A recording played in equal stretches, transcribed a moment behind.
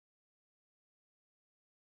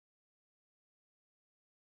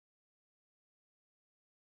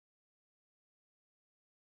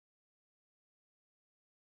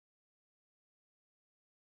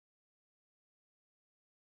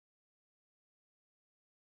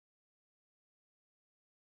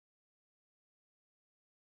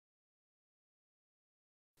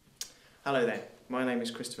Hello there, my name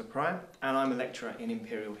is Christopher Pryor and I'm a lecturer in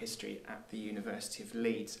Imperial History at the University of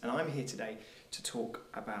Leeds, and I'm here today to talk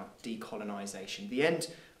about decolonisation, the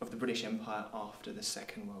end of the British Empire after the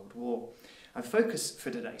Second World War. Our focus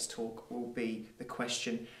for today's talk will be the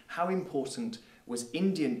question: how important was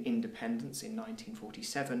Indian independence in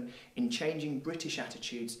 1947 in changing British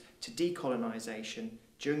attitudes to decolonisation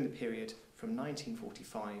during the period from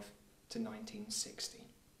 1945 to 1960?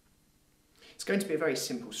 It's going to be a very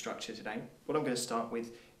simple structure today. What I'm going to start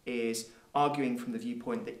with is arguing from the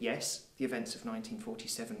viewpoint that yes, the events of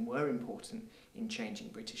 1947 were important in changing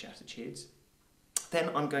British attitudes.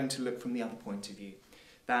 Then I'm going to look from the other point of view,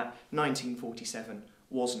 that 1947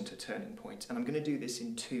 wasn't a turning point, and I'm going to do this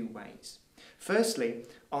in two ways. Firstly,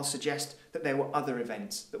 I'll suggest that there were other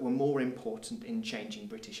events that were more important in changing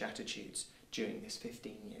British attitudes during this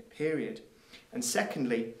 15-year period. And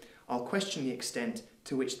secondly, I'll question the extent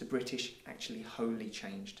to which the British actually wholly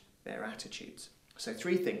changed their attitudes. So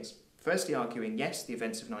three things. Firstly, arguing yes, the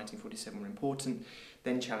events of 1947 were important,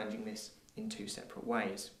 then challenging this in two separate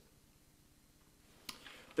ways.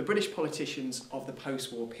 The British politicians of the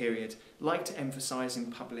post-war period like to emphasise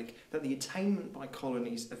in public that the attainment by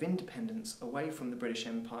colonies of independence away from the British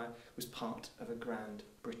Empire was part of a grand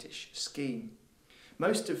British scheme.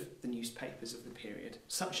 Most of the newspapers of the period,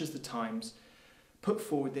 such as the Times, put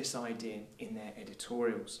forward this idea in their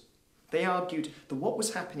editorials. They argued that what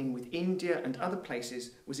was happening with India and other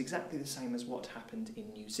places was exactly the same as what happened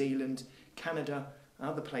in New Zealand, Canada, and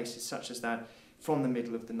other places such as that from the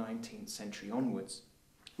middle of the 19th century onwards.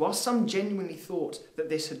 While some genuinely thought that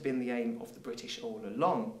this had been the aim of the British all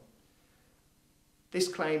along, this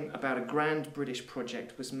claim about a grand British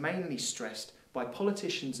project was mainly stressed by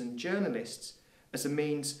politicians and journalists as a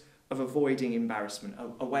means of avoiding embarrassment,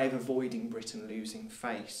 a way of avoiding Britain losing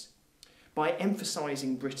face. By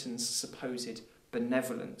emphasising Britain's supposed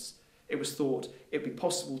benevolence, it was thought it would be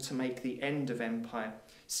possible to make the end of empire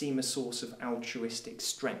seem a source of altruistic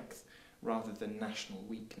strength rather than national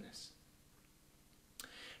weakness.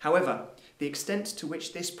 However, the extent to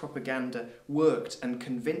which this propaganda worked and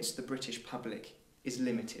convinced the British public is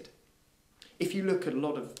limited. If you look at a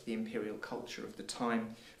lot of the imperial culture of the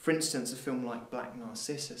time, for instance a film like Black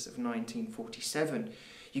Narcissus of 1947,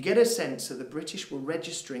 you get a sense that the British were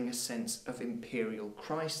registering a sense of imperial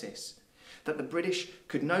crisis, that the British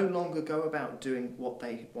could no longer go about doing what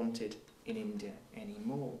they wanted in India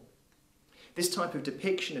anymore. This type of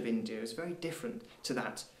depiction of India is very different to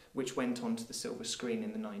that which went onto the silver screen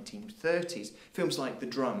in the 1930s. Films like The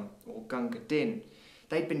Drum or Gunga Din,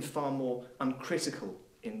 they'd been far more uncritical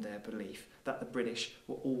in their belief that the British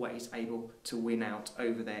were always able to win out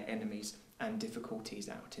over their enemies and difficulties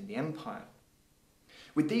out in the empire.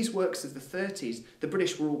 With these works of the 30s, the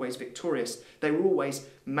British were always victorious. They were always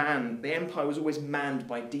manned. The empire was always manned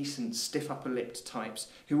by decent, stiff upper-lipped types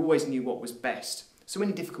who always knew what was best. So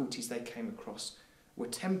any difficulties they came across were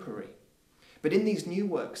temporary. But in these new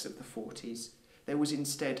works of the 40s, there was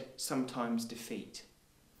instead sometimes defeat.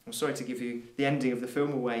 I'm sorry to give you the ending of the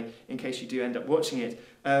film away in case you do end up watching it,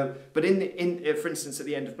 but for instance, at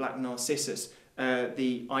the end of Black Narcissus,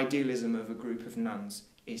 the idealism of a group of nuns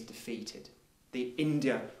is defeated. The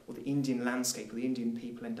Indian landscape, or the Indian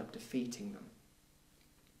people end up defeating them.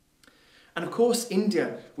 And of course,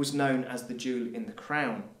 India was known as the jewel in the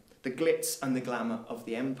crown, the glitz and the glamour of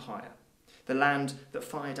the empire, the land that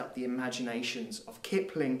fired up the imaginations of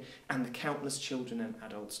Kipling and the countless children and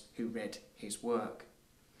adults who read his work.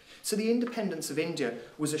 So the independence of India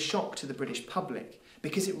was a shock to the British public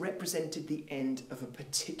because it represented the end of a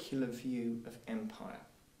particular view of empire.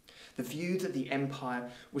 The view that the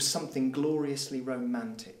empire was something gloriously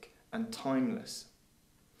romantic and timeless.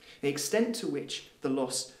 The extent to which the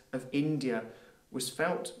loss of India was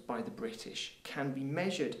felt by the British can be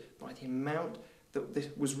measured by the amount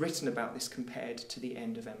that was written about this compared to the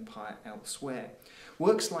end of empire elsewhere.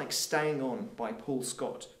 Works like Staying On by Paul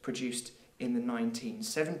Scott, produced in the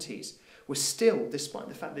 1970s, were still, despite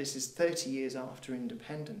the fact that this is 30 years after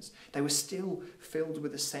independence, they were still filled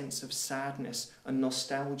with a sense of sadness and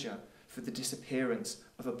nostalgia for the disappearance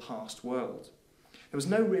of a past world. There was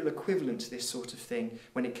no real equivalent to this sort of thing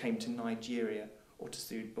when it came to Nigeria or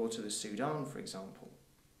to the Sudan, for example.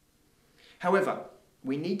 However,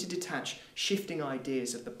 we need to detach shifting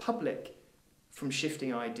ideas of the public from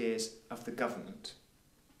shifting ideas of the government.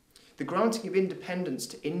 The granting of independence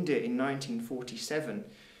to India in 1947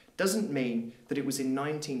 doesn't mean that it was in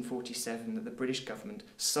 1947 that the British government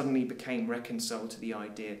suddenly became reconciled to the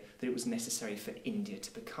idea that it was necessary for India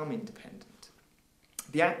to become independent.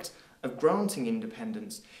 The act of granting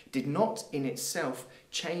independence did not in itself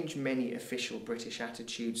change many official British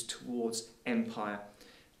attitudes towards empire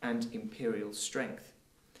and imperial strength.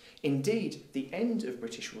 Indeed, the end of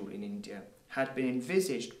British rule in India had been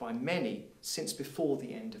envisaged by many since before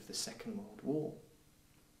the end of the Second World War.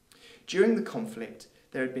 During the conflict,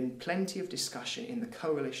 there had been plenty of discussion in the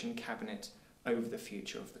coalition cabinet over the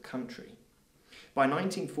future of the country. By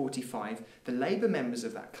 1945, the Labour members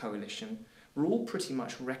of that coalition were all pretty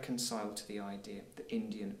much reconciled to the idea that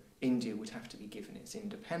India would have to be given its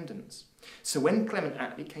independence. So when Clement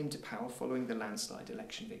Attlee came to power following the landslide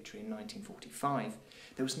election victory in 1945,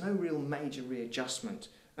 there was no real major readjustment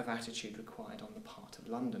of attitude required on the part of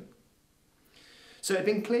London. So it had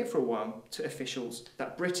been clear for a while to officials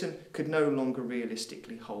that Britain could no longer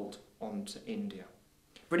realistically hold on to India.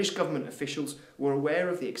 British government officials were aware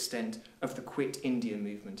of the extent of the Quit India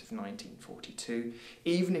movement of 1942,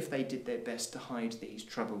 even if they did their best to hide these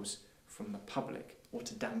troubles from the public or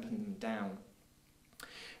to dampen them down.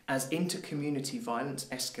 As inter-community violence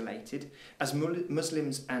escalated, as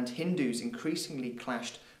Muslims and Hindus increasingly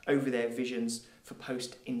clashed over their visions for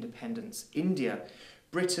post-independence India,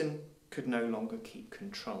 Britain could no longer keep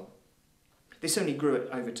control. This only grew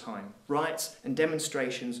over time. Riots and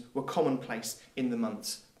demonstrations were commonplace in the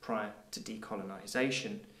months prior to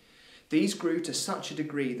decolonisation. These grew to such a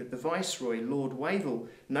degree that the Viceroy, Lord Wavell,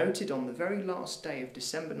 noted on the very last day of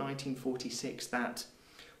December 1946 that,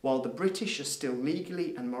 while the British are still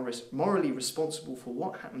legally and morally responsible for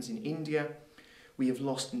what happens in India, we have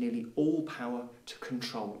lost nearly all power to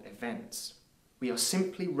control events. We are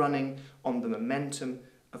simply running on the momentum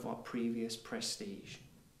of our previous prestige.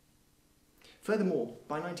 Furthermore,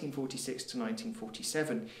 by 1946 to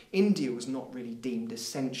 1947, India was not really deemed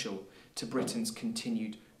essential to Britain's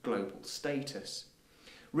continued global status.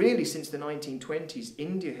 Really, since the 1920s,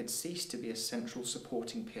 India had ceased to be a central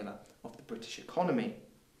supporting pillar of the British economy.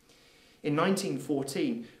 In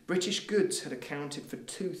 1914, British goods had accounted for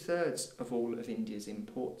 2/3 of all of India's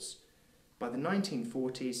imports. By the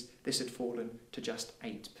 1940s, this had fallen to just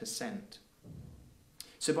 8%.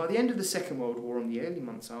 So by the end of the Second World War and the early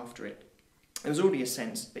months after it, there was already a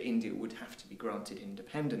sense that India would have to be granted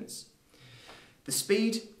independence. The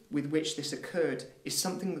speed with which this occurred is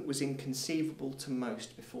something that was inconceivable to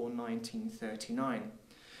most before 1939.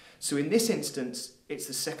 So in this instance, it's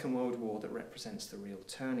the Second World War that represents the real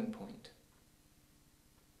turning point.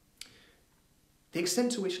 The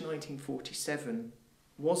extent to which 1947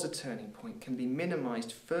 was a turning point can be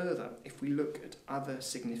minimised further if we look at other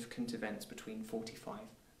significant events between 45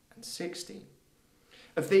 and 60.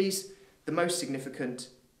 Of these, the most significant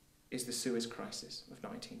is the Suez Crisis of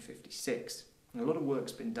 1956, and a lot of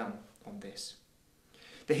work's been done on this.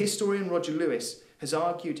 The historian Roger Lewis has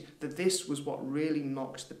argued that this was what really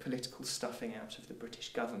knocked the political stuffing out of the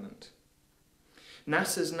British government.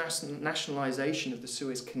 NASA's nationalisation of the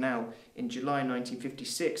Suez Canal in July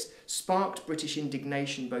 1956 sparked British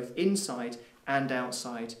indignation both inside and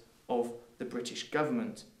outside of the British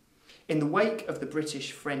government. In the wake of the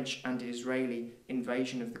British, French and Israeli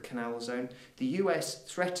invasion of the Canal Zone, the US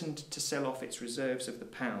threatened to sell off its reserves of the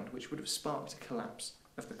pound, which would have sparked a collapse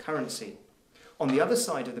of the currency. On the other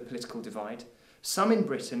side of the political divide, some in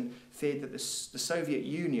Britain feared that the Soviet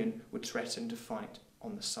Union would threaten to fight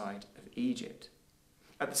on the side of Egypt.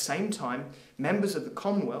 At the same time, members of the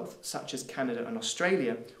Commonwealth, such as Canada and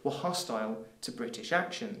Australia, were hostile to British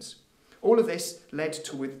actions. All of this led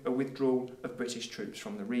to a withdrawal of British troops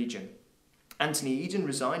from the region. Anthony Eden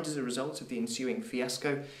resigned as a result of the ensuing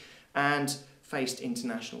fiasco and faced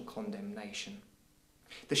international condemnation.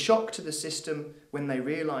 The shock to the system when they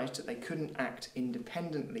realised that they couldn't act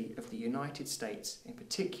independently of the United States in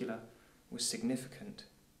particular was significant.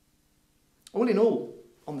 All in all,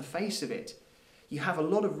 on the face of it, you have a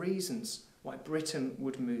lot of reasons why Britain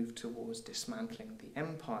would move towards dismantling the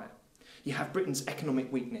empire. You have Britain's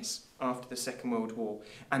economic weakness after the Second World War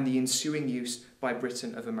and the ensuing use by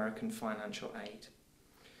Britain of American financial aid.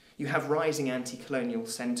 You have rising anti-colonial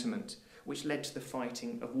sentiment, which led to the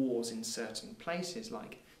fighting of wars in certain places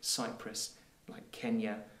like Cyprus, like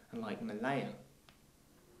Kenya, and like Malaya.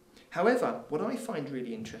 However, what I find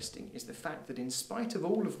really interesting is the fact that in spite of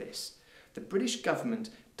all of this, the British government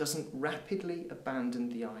doesn't rapidly abandon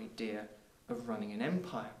the idea of running an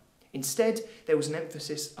empire. Instead, there was an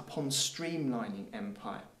emphasis upon streamlining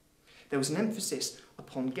empire. There was an emphasis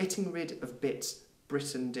upon getting rid of bits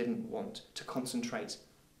Britain didn't want to concentrate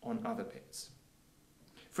on other bits.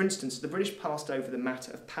 For instance, the British passed over the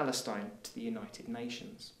matter of Palestine to the United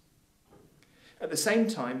Nations. At the same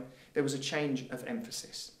time, there was a change of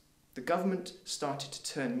emphasis. The government started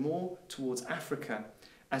to turn more towards Africa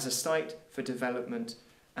as a site for development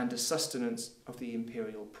and a sustenance of the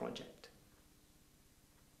imperial project.